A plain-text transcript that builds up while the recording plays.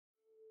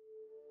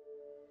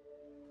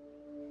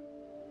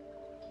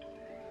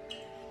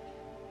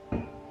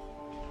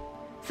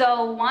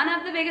So one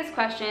of the biggest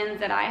questions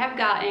that I have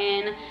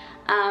gotten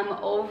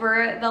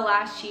over the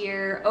last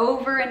year,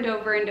 over and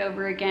over and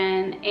over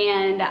again,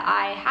 and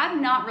I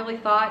have not really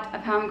thought of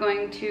how I'm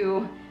going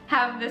to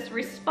have this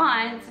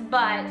response,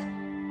 but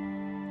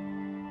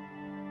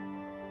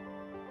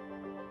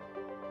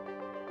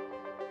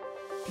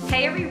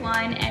hey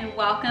everyone, and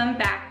welcome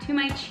back to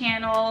my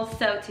channel.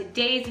 So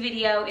today's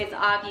video is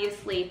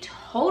obviously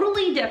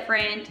totally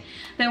different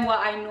than what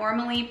I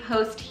normally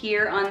post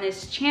here on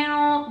this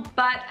channel,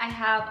 but I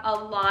have a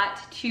lot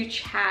to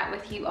chat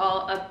with you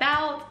all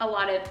about, a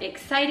lot of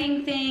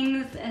exciting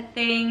things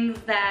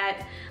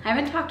that I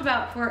haven't talked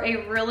about for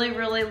a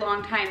really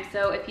long time.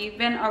 So if you've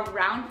been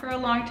around for a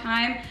long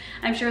time,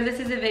 I'm sure this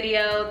is a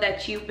video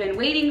that you've been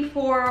waiting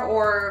for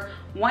or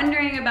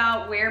wondering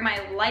about where my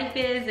life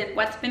is and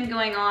what's been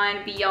going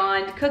on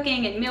beyond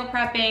cooking and meal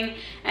prepping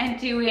and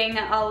doing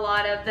a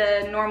lot of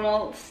the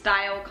normal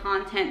style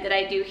content that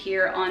I do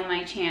here on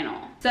my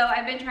channel. So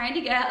I've been trying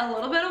to get a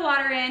little bit of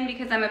water in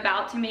because I'm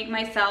about to make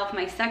myself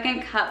my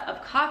second cup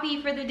of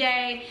coffee for the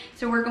day.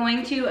 So we're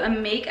going to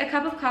make a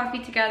cup of coffee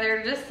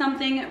together, just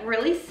something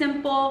really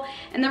simple,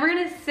 and then we're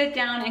gonna sit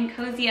down and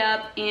cozy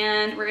up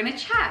and we're gonna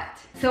chat.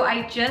 So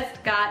I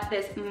just got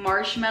this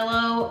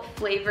marshmallow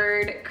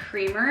flavored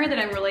creamer that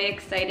I'm really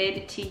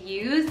excited to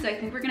use. So I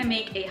think we're gonna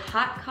make a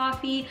hot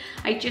coffee.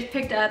 I just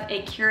picked up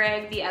a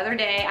Keurig the other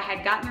day. I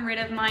had gotten rid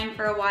of mine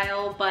for a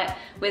while, but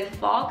with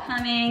fall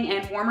coming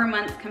and warmer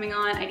months coming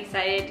on, I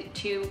decided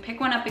to pick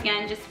one up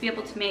again just to be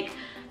able to make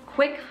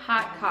quick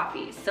hot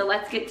coffees. So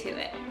let's get to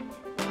it.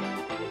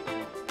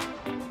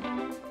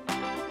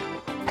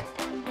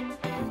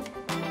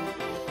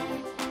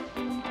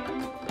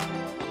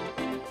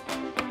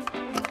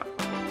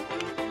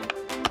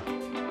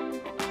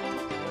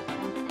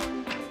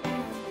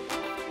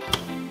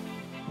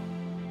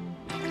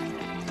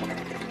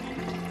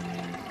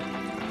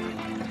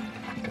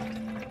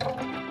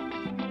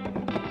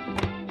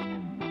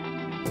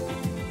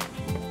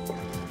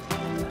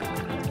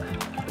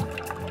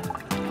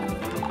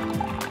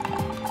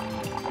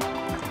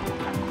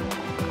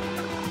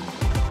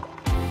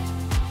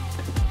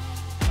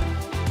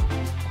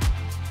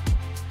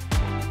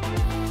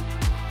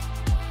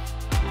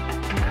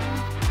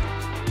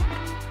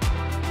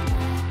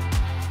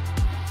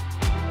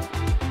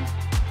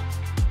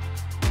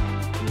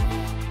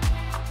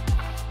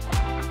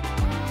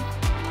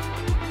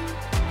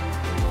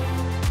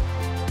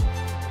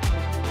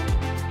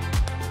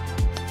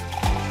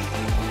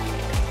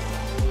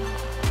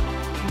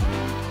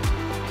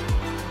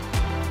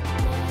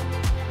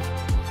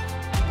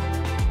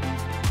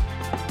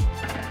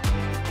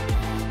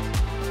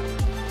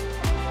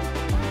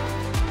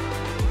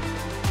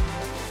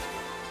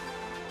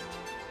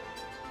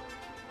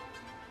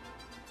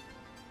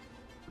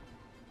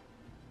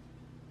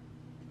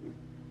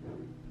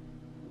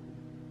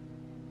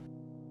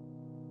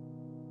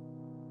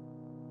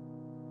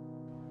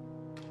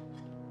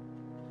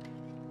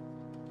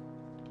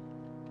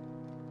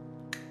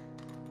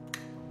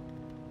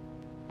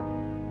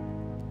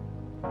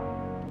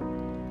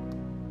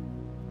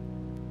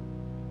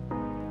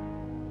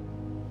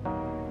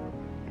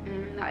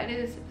 It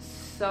is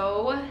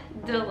so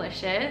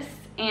delicious,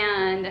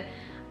 and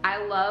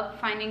I love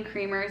finding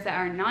creamers that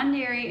are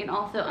non-dairy and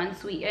also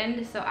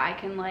unsweetened, so I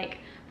can like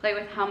play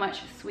with how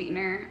much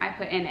sweetener I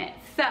put in it.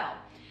 So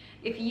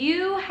if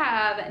you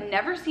have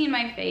never seen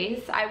my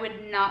face, I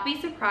would not be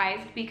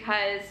surprised,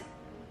 because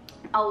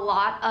a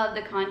lot of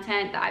the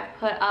content that I've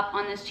put up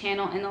on this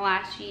channel in the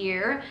last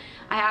year,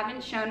 I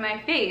haven't shown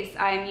my face.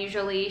 I'm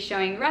usually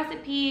showing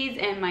recipes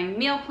and my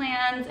meal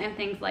plans and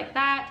things like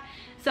that.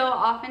 So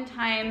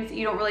oftentimes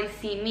you don't really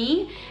see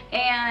me.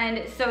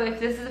 And so if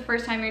this is the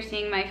first time you're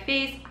seeing my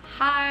face,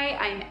 hi,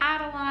 I'm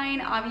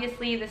Adaline.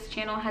 Obviously this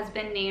channel has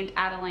been named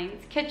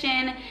Adaline's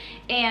Kitchen.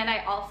 And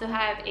I also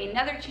have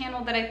another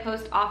channel that I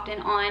post often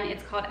on.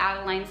 It's called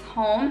Adaline's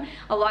Home.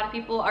 A lot of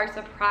people are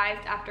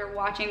surprised after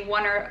watching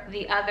one or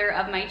the other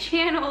of my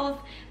channels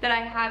that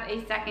I have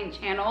a second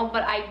channel,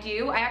 but I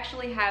do. I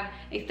actually have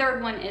a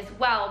third one as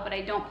well, but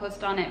I don't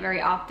post on it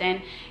very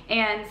often.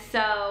 And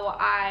so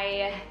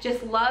I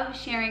just love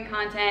sharing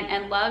content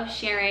and love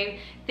sharing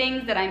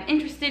things that I'm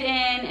interested in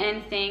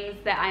and things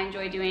that I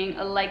enjoy doing,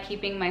 like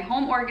keeping my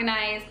home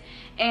organized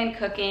and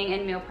cooking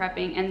and meal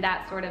prepping and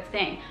that sort of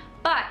thing.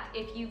 But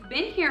if you've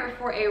been here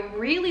for a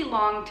really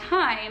long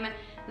time,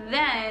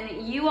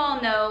 then you all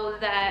know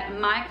that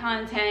my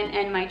content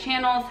and my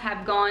channels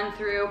have gone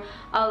through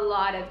a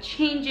lot of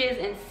changes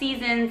and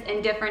seasons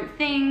and different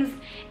things,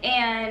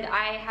 and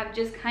I have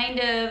just kind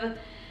of,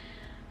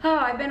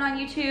 I've been on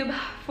YouTube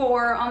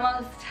for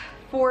almost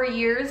 4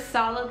 years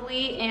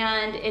solidly,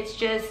 and it's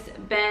just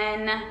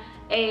been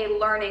a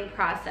learning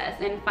process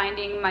and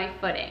finding my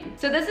footing.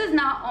 So this is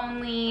not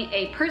only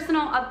a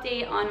personal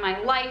update on my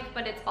life,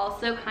 but it's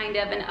also kind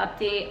of an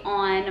update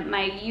on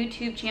my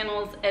YouTube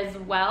channels as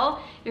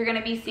well. You're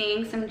gonna be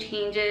seeing some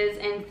changes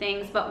and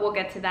things, but we'll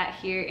get to that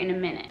here in a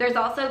minute. There's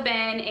also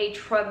been a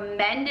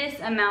tremendous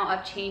amount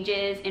of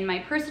changes in my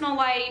personal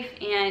life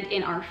and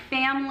in our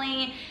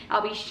family.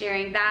 I'll be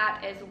sharing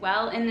that as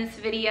well in this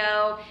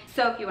video.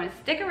 So if you want to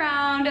stick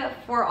around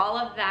for all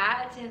of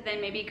that,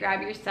 then maybe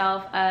grab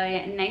yourself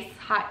a nice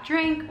hot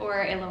drink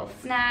or a little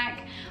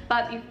snack.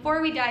 But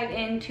before we dive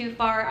in too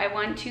far, I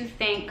want to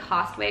thank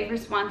Costway for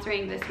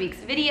sponsoring this week's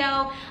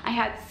video. I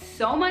had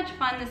so much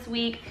fun this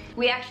week.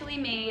 We actually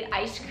made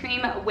ice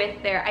cream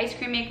with their ice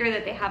cream maker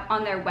that they have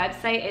on their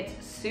website.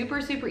 It's super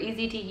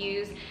easy to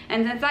use,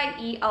 and since I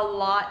eat a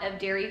lot of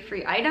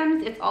dairy-free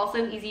items, it's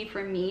also easy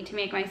for me to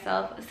make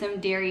myself some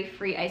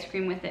dairy-free ice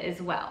cream with it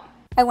as well.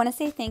 I want to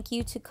say thank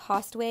you to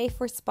Costway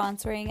for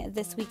sponsoring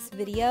this week's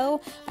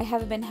video. I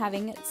have been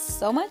having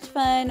so much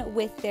fun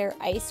with their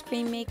ice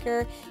cream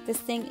maker. This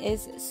thing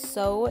is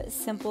so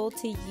simple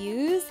to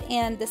use,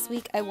 and this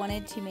week I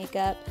wanted to make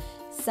up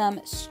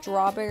some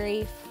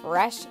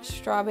fresh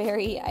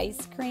strawberry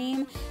ice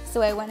cream.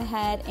 So I went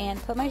ahead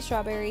and put my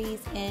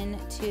strawberries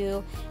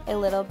into a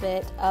little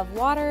bit of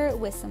water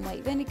with some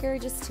white vinegar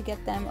just to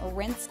get them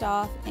rinsed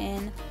off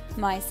in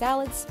my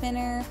salad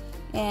spinner.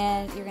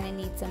 And you're gonna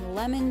need some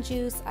lemon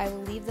juice. I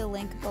will leave the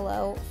link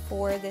below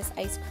for this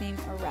ice cream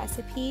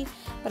recipe,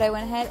 but I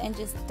went ahead and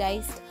just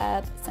diced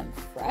up some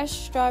fresh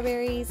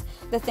strawberries.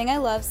 The thing I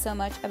love so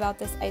much about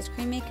this ice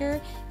cream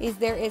maker is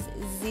there is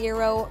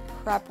zero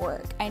prep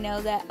work. I know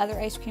that other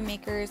ice cream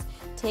makers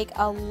take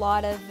a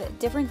lot of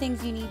different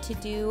things you need to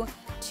do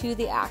to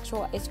the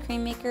actual ice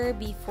cream maker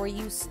before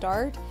you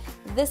start.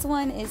 This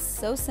one is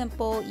so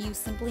simple. You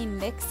simply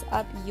mix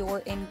up your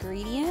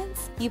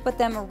ingredients, you put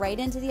them right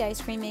into the ice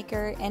cream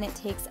maker, and it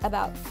takes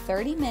about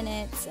 30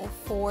 minutes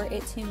for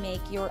it to make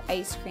your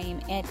ice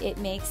cream, and it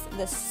makes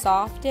the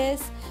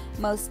softest,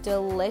 most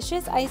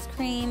delicious ice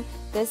cream.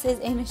 This is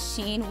a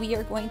machine we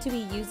are going to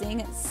be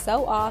using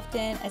so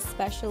often,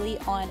 especially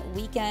on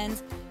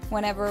weekends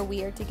whenever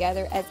we are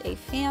together as a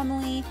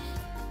family.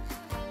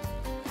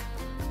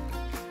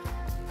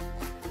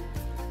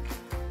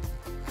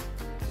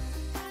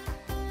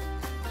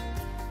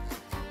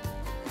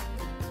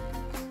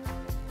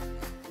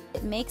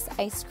 It makes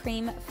ice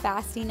cream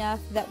fast enough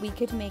that we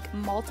could make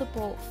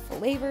multiple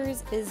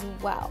flavors as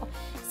well.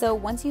 So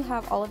once you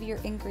have all of your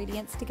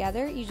ingredients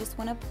together, you just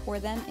want to pour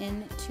them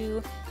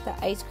into the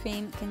ice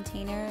cream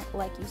container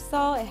like you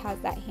saw. It has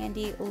that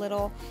handy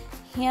little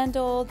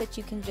handle that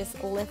you can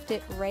just lift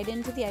it right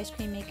into the ice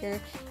cream maker,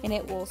 and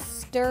it will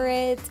stir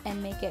it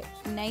and make it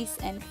nice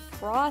and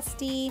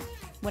frosty.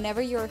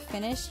 Whenever you're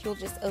finished, you'll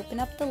just open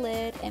up the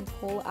lid and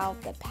pull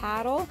out the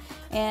paddle,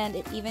 and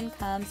it even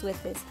comes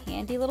with this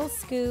handy little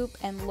scoop,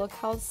 and look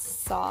how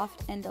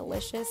soft and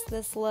delicious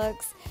this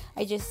looks.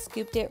 I just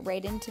scooped it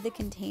right into the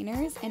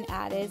containers and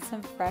added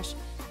some fresh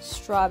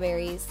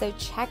strawberries. So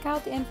check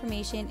out the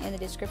information in the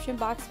description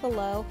box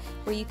below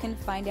where you can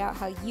find out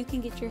how you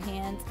can get your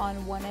hands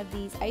on one of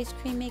these ice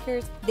cream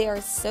makers. They are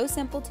so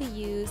simple to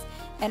use,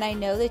 and I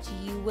know that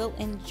you will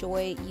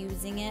enjoy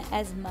using it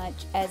as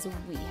much as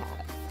we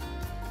have.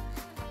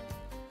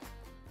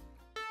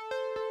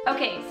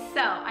 Okay,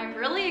 so I'm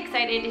really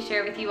excited to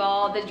share with you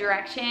all the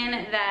direction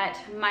that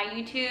my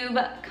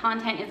YouTube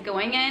content is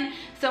going in.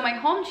 So my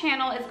home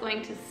channel is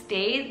going to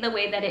stay the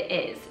way that it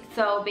is.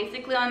 So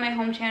basically on my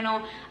home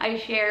channel, I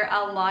share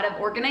a lot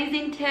of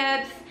organizing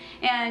tips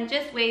and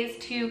just ways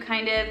to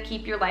kind of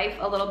keep your life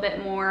a little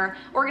bit more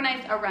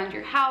organized around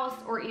your house,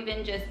 or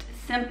even just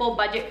simple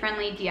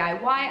budget-friendly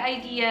DIY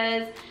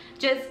ideas,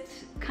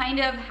 just kind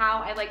of how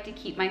I like to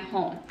keep my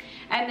home.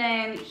 And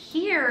then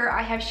here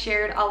I have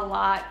shared a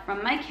lot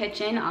from my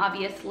kitchen,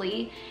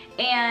 obviously,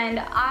 and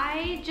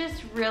I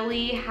just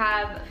really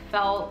have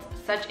felt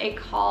such a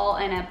call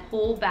and a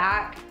pull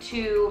back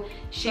to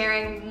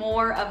sharing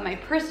more of my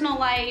personal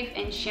life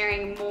and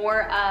sharing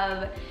more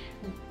of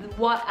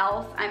what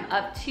else I'm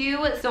up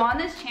to. So on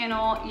this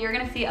channel, you're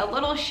gonna see a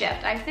little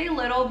shift. I say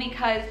little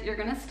because you're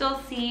gonna still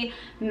see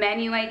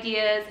menu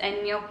ideas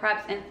and meal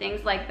preps and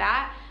things like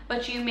that,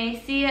 but you may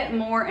see it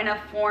more in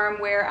a form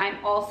where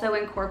I'm also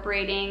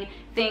incorporating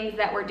things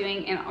that we're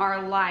doing in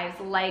our lives,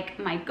 like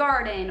my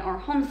garden or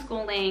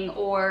homeschooling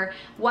or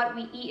what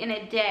we eat in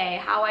a day,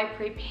 how I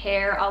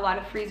prepare a lot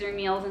of freezer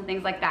meals and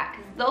things like that,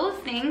 because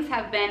those things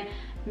have been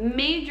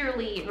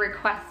majorly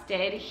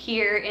requested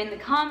here in the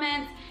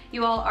comments.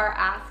 You all are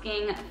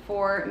asking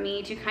for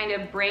me to kind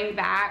of bring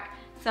back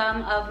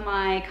some of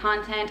my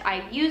content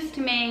I used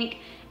to make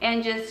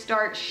and just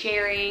start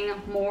sharing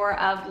more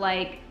of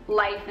like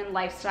life and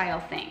lifestyle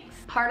things.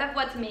 Part of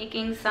what's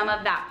making some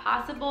of that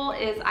possible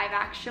is I've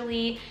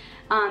actually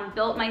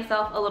built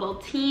myself a little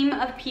team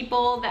of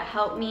people that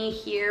help me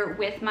here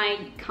with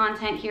my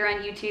content here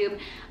on YouTube,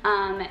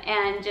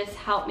 and just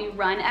help me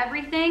run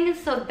everything.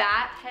 So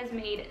that has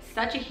made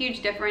such a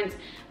huge difference.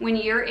 When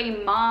you're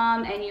a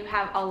mom and you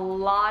have a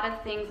lot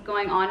of things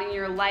going on in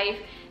your life,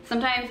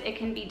 sometimes it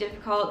can be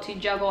difficult to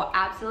juggle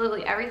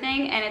absolutely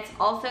everything, and it's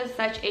also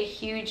such a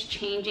huge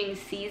changing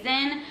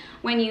season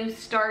when you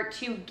start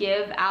to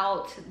give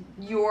out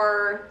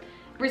your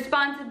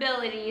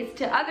responsibilities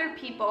to other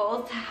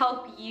people to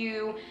help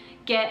you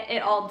get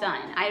it all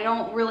done. I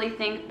don't really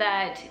think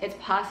that it's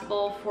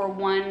possible for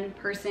one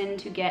person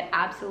to get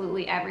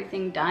absolutely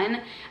everything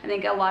done. I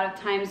think a lot of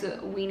times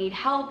we need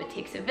help. It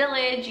takes a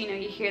village. You know,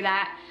 you hear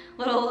that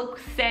little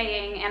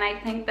saying, and I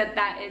think that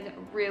that is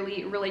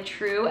really, really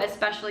true,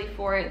 especially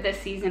for this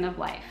season of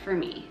life for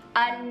me.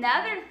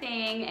 Another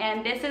thing,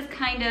 and this is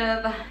kind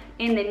of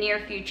in the near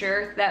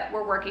future that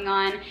we're working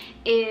on,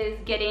 is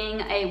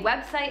getting a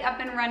website up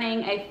and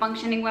running, a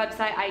functioning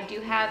website. I do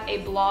have a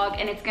blog,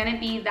 and it's gonna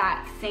be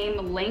that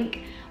same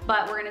link,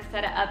 but we're gonna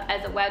set it up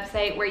as a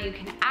website where you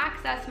can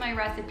access my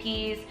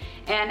recipes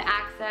and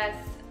access,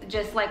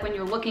 just like when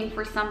you're looking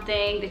for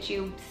something that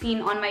you've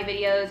seen on my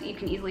videos, you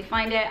can easily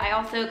find it. I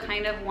also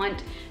kind of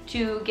want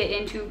to get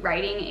into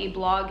writing a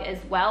blog as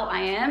well.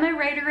 I am a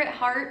writer at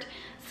heart,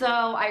 so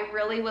I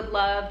really would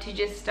love to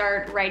just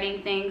start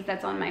writing things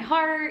that's on my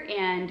heart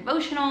and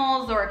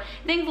devotionals or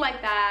things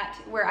like that,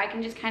 where I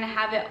can just kind of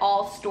have it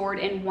all stored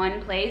in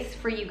one place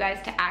for you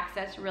guys to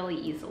access really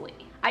easily.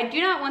 I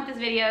do not want this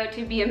video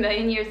to be a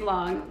million years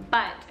long,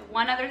 but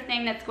one other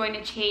thing that's going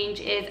to change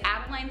is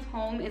Adaline's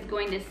home is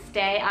going to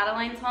stay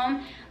Adaline's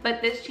home,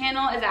 but this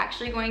channel is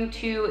actually going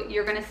to,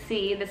 you're gonna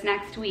see this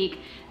next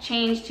week,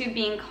 change to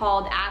being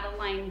called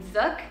Adaline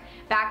Zook,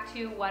 back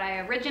to what I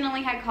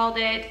originally had called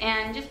it,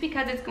 and just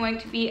because it's going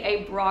to be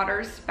a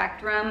broader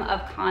spectrum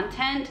of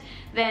content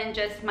than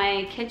just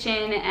my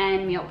kitchen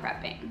and meal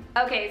prepping.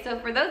 Okay, so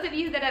for those of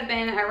you that have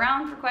been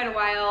around for quite a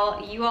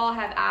while, you all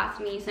have asked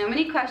me so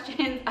many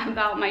questions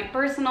about my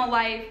personal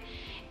life,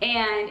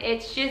 and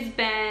it's just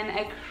been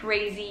a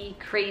crazy,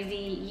 crazy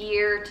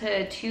year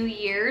to 2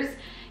 years.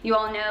 You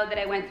all know that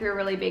I went through a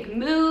really big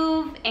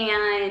move,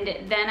 and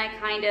then I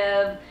kind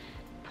of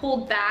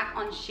pulled back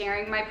on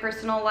sharing my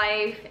personal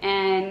life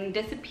and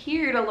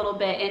disappeared a little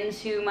bit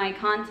into my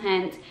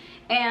content.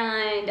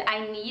 And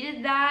I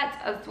needed that.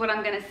 That's what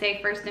I'm gonna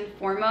say first and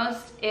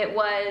foremost. It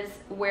was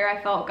where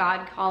I felt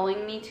God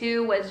calling me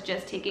to, was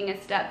just taking a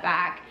step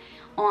back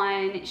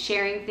on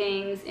sharing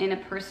things in a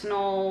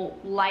personal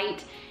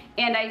light.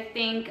 And I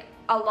think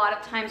a lot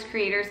of times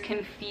creators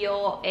can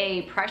feel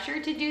a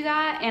pressure to do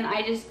that, and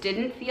I just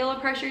didn't feel a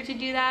pressure to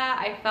do that.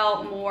 I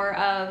felt more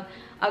of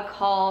a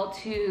call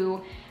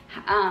to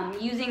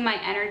using my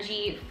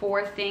energy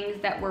for things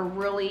that were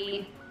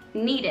really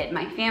needed.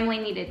 My family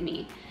needed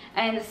me.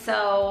 And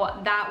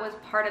so that was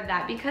part of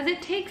that, because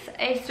it takes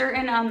a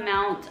certain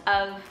amount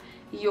of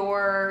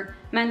your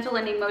mental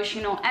and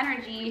emotional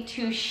energy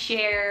to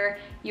share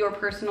your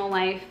personal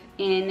life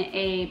in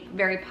a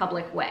very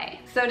public way.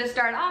 So to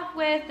start off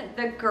with,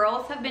 the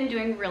girls have been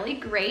doing really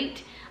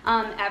great.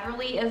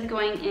 Everly is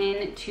going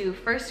into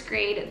 1st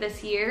grade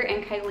this year,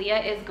 and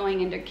Kylia is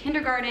going into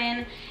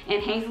kindergarten,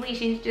 and Hazley,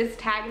 she's just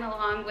tagging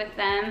along with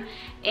them.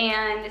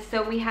 And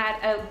so we had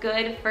a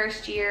good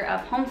first year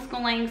of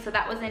homeschooling, so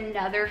that was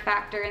another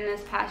factor in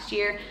this past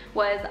year,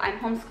 was I'm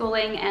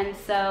homeschooling, and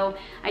so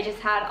I just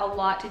had a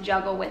lot to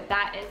juggle with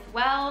that as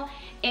well.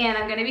 And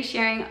I'm gonna be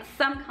sharing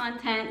some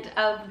content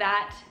of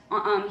that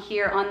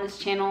here on this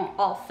channel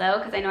also,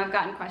 because I know I've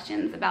gotten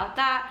questions about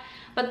that.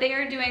 But they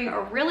are doing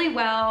really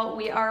well.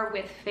 We are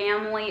with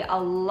family a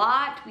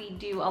lot. We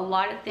do a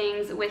lot of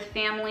things with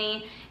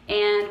family,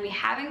 and we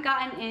haven't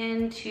gotten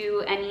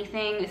into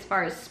anything as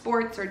far as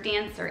sports or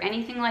dance or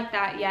anything like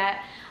that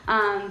yet.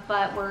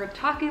 But we're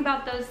talking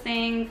about those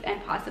things,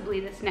 and possibly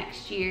this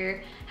next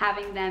year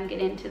having them get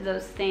into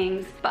those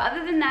things. But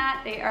other than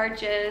that, they are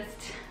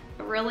just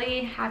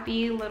really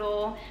happy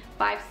little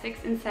 5,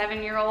 6, and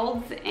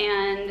 7-year-olds,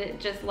 and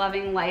just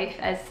loving life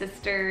as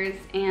sisters.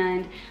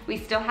 And we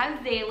still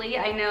have Zaylee.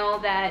 I know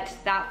that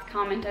that's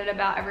commented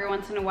about every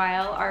once in a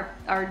while.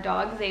 Our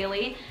dog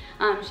Zaylee,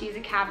 she's a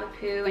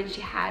Cavapoo, and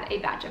she had a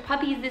batch of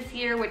puppies this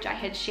year, which I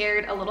had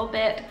shared a little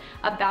bit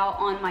about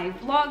on my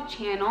vlog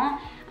channel.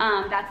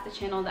 That's the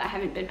channel that I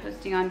haven't been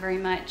posting on very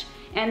much.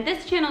 And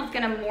this channel is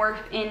gonna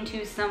morph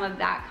into some of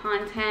that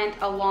content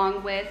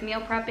along with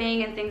meal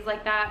prepping and things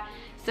like that.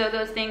 So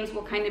those things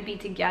will kind of be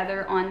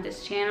together on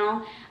this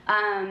channel.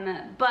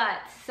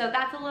 So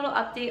that's a little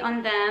update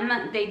on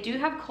them. They do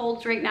have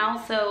colds right now,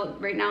 so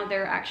right now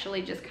they're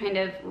actually just kind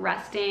of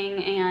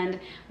resting, and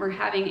we're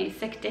having a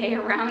sick day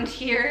around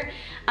here.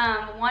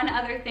 One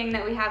other thing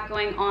that we have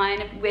going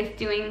on with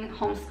doing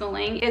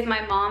homeschooling is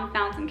my mom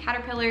found some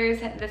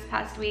caterpillars this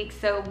past week.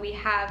 So we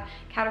have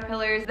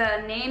caterpillars.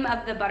 The name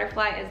of the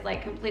butterfly is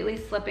like completely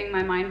slipping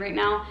my mind right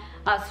now.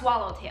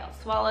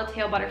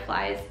 swallowtail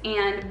butterflies,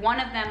 and one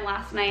of them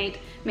last night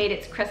made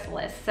its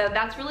chrysalis. So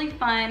that's really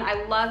fun.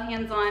 I love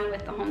hands-on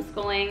with the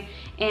homeschooling.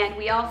 And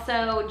we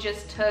also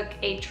just took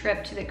a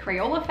trip to the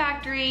Crayola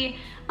factory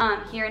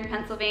here in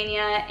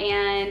Pennsylvania,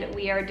 and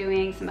we are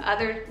doing some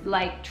other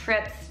like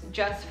trips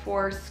just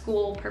for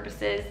school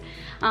purposes.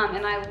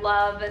 And I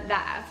love that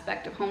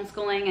aspect of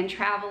homeschooling and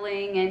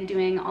traveling and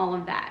doing all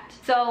of that.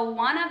 So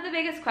one of the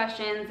biggest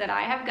questions that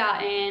I have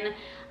gotten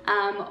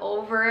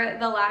over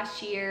the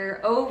last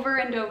year, over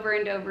and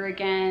over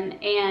again,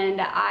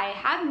 and I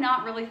have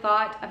not really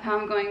thought of how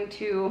I'm going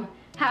to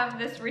have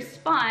this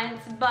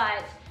response,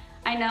 but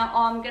I know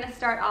I'm gonna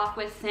start off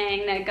with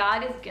saying that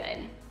God is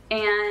good,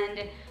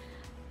 and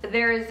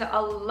there's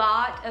a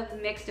lot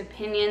of mixed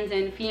opinions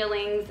and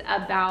feelings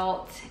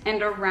about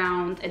and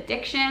around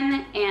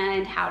addiction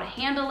and how to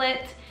handle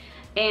it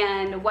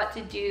and what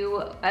to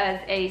do as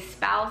a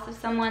spouse of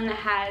someone that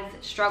has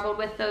struggled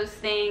with those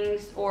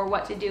things, or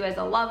what to do as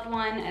a loved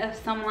one of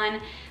someone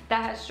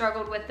that has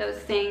struggled with those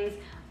things.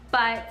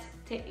 But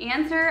to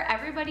answer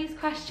everybody's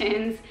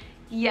questions,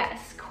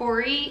 yes,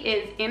 Corey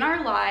is in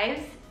our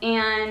lives,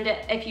 and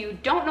if you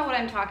don't know what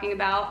I'm talking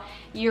about,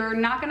 you're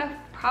not gonna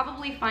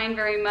probably find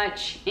very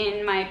much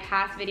in my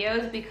past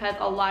videos, because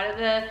a lot of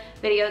the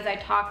videos I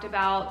talked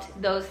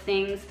about those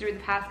things through the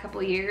past couple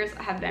of years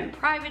have been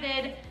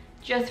privated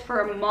just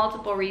for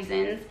multiple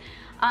reasons.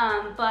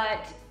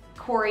 But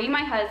Corey,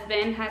 my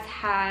husband, has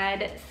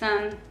had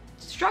some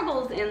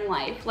struggles in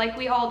life, like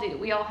we all do.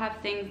 We all have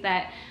things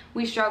that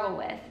we struggle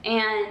with,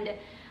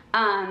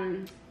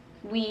 and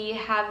we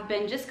have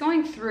been just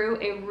going through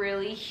a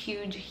really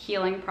huge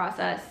healing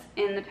process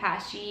in the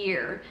past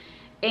year.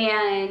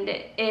 And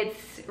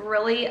it's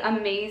really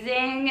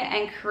amazing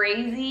and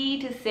crazy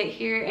to sit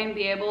here and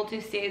be able to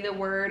say the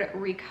word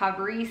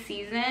recovery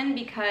season,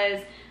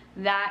 because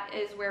that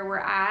is where we're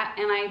at.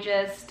 And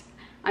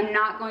I'm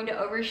not going to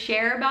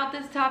overshare about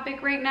this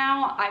topic right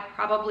now. I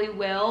probably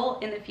will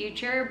in the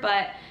future,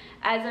 but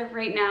as of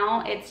right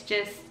now, it's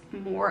just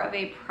more of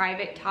a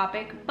private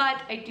topic.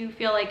 But I do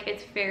feel like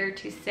it's fair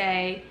to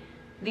say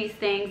these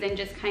things and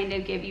just kind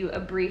of give you a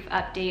brief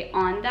update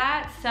on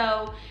that.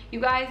 So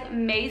you guys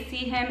may see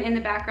him in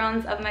the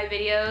backgrounds of my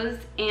videos,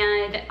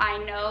 and I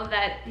know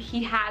that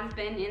he has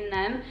been in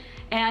them,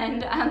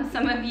 and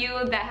some of you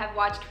that have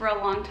watched for a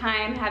long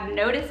time have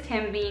noticed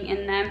him being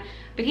in them.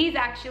 But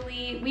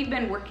we've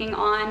been working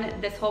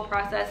on this whole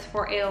process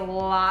for a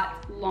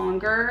lot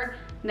longer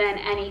than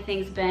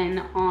anything's been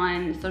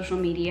on social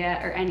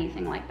media or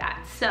anything like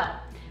that. So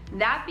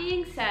that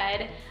being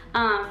said,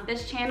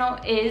 this channel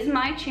is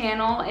my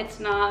channel.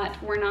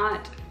 We're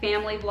not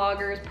family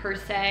vloggers per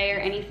se or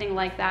anything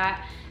like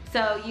that.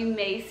 So you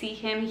may see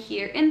him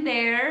here and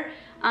there,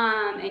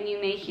 and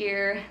you may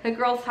hear the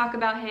girls talk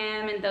about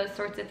him and those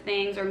sorts of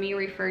things, or me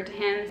refer to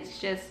him. It's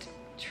just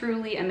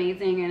truly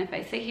amazing. And if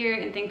I sit here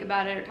and think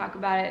about it or talk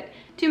about it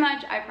too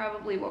much, I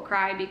probably will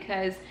cry,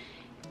 because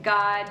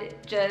God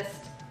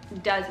just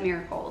does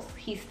miracles.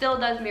 He still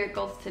does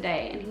miracles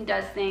today, and he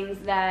does things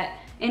that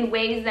in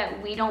ways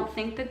that we don't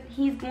think that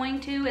he's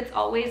going to. It's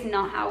always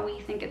not how we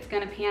think it's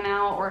gonna pan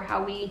out or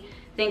how we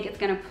think it's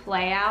gonna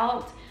play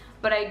out,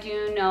 but I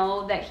do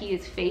know that he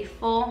is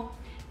faithful.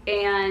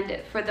 And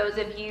for those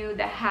of you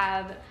that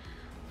have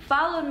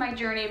followed my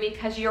journey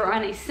because you're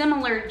on a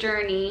similar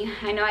journey,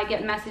 I know I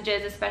get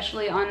messages,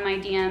 especially on my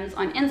DMs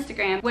on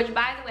Instagram, which,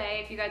 by the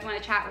way, if you guys want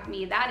to chat with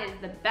me, that is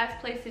the best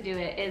place to do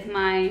it, is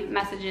my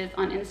messages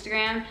on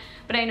Instagram.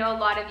 But I know a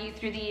lot of you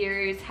through the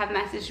years have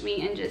messaged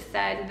me and just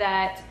said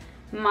that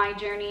my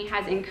journey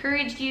has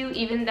encouraged you,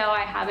 even though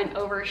I haven't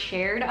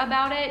overshared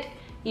about it.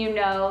 You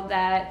know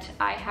that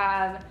I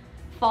have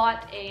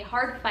fought a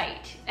hard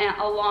fight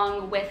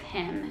along with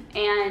him,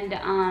 and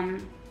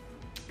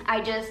I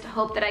just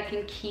hope that I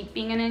can keep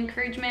being an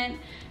encouragement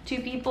to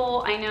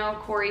people. I know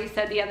Corey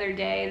said the other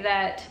day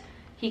that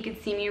he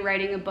could see me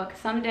writing a book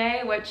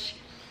someday, which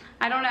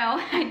I don't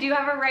know. I do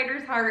have a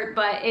writer's heart,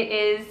 but it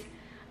is,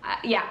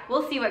 yeah,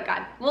 we'll see what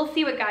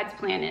God's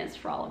plan is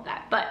for all of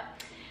that. But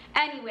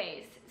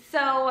anyways,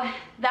 so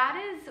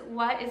that is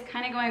what is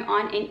kind of going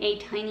on in a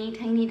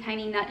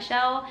tiny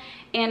nutshell,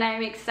 and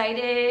I'm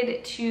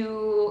excited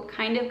to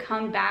kind of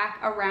come back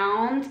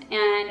around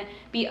and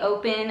be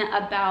open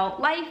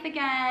about life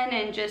again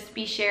and just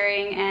be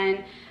sharing.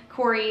 And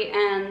Corey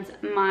and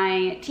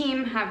my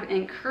team have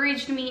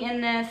encouraged me in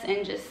this,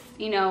 and just,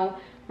 you know,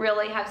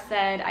 really have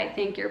said, I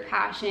think your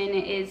passion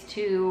is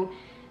to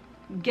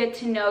get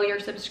to know your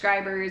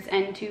subscribers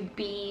and to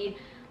be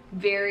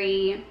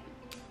very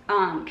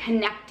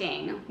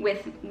connecting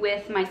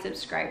with my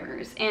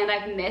subscribers, and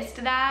I've missed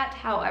that.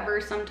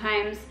 However,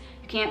 sometimes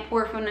you can't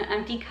pour from an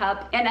empty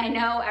cup, and I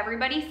know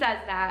everybody says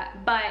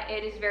that, but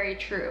it is very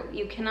true.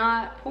 You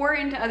cannot pour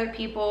into other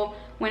people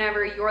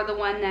whenever you're the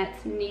one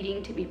that's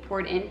needing to be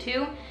poured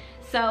into.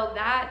 So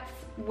that's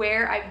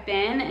where I've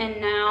been,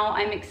 and now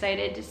I'm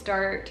excited to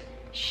start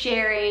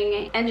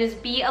sharing and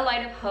just be a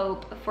light of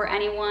hope for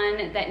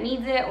anyone that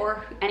needs it,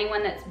 or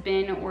anyone that's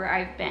been where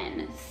I've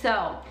been.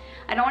 So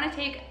I don't want to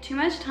take too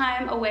much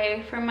time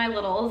away from my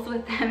littles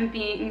with them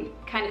being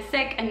kind of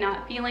sick and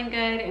not feeling good,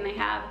 and I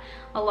have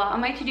a lot on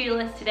my to-do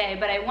list today,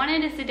 but I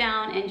wanted to sit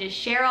down and just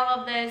share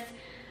all of this,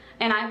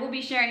 and I will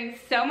be sharing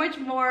so much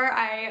more.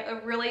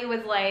 I really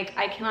was like,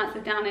 I cannot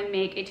sit down and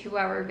make a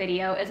 2-hour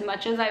video as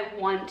much as I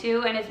want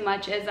to, and as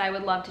much as I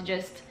would love to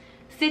just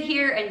sit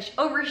here and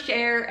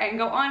overshare and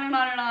go on and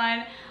on and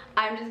on.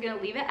 I'm just gonna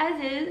leave it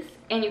as is,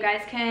 and you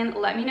guys can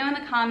let me know in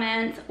the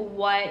comments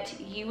what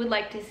you would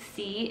like to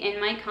see in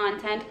my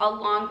content,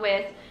 along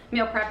with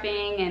meal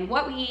prepping and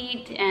what we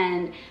eat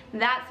and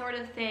that sort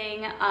of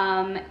thing.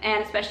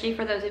 And especially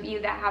for those of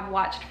you that have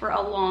watched for a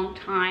long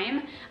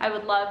time, I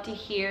would love to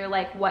hear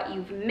like what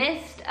you've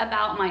missed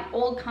about my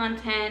old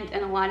content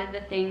and a lot of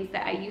the things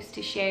that I used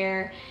to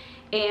share,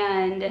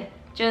 and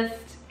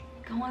just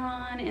going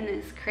on in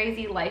this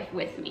crazy life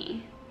with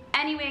me.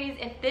 Anyways,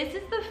 if this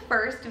is the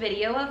first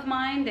video of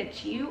mine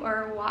that you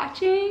are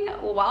watching,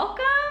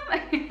 welcome.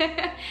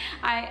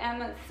 I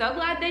am so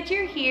glad that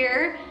you're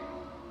here.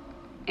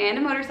 And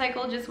a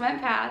motorcycle just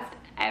went past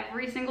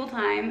every single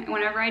time.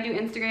 Whenever I do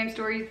Instagram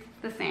stories,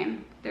 it's the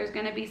same. There's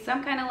gonna be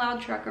some kind of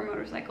loud truck or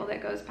motorcycle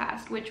that goes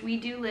past, which we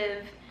do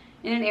live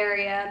in an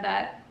area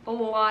that a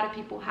lot of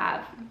people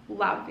have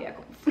loud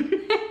vehicles.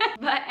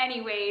 But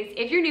anyways,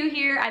 if you're new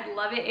here, I'd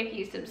love it if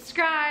you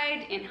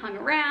subscribed and hung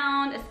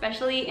around,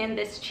 especially in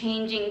this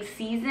changing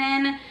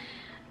season.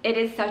 It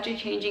is such a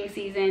changing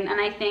season,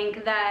 and I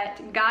think that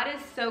God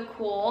is so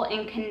cool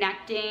in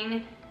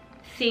connecting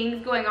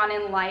things going on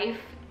in life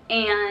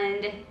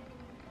and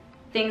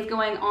things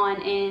going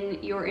on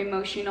in your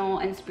emotional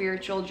and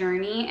spiritual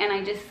journey. And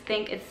I just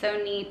think it's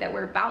so neat that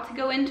we're about to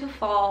go into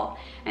fall,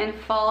 and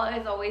fall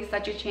is always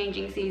such a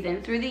changing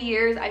season. Through the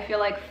years, I feel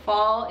like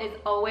fall is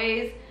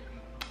always,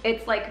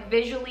 it's like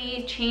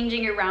visually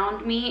changing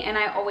around me, and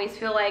I always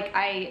feel like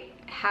I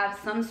have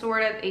some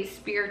sort of a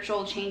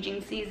spiritual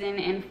changing season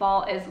in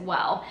fall as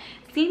well.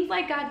 It seems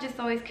like God just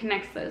always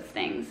connects those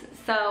things.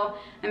 So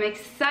I'm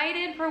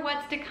excited for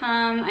what's to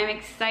come. I'm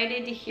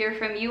excited to hear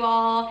from you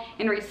all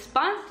in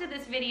response to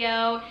this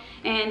video,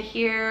 and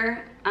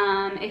hear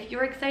if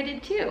you're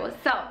excited too.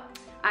 So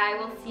I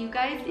will see you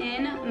guys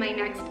in my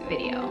next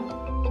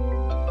video.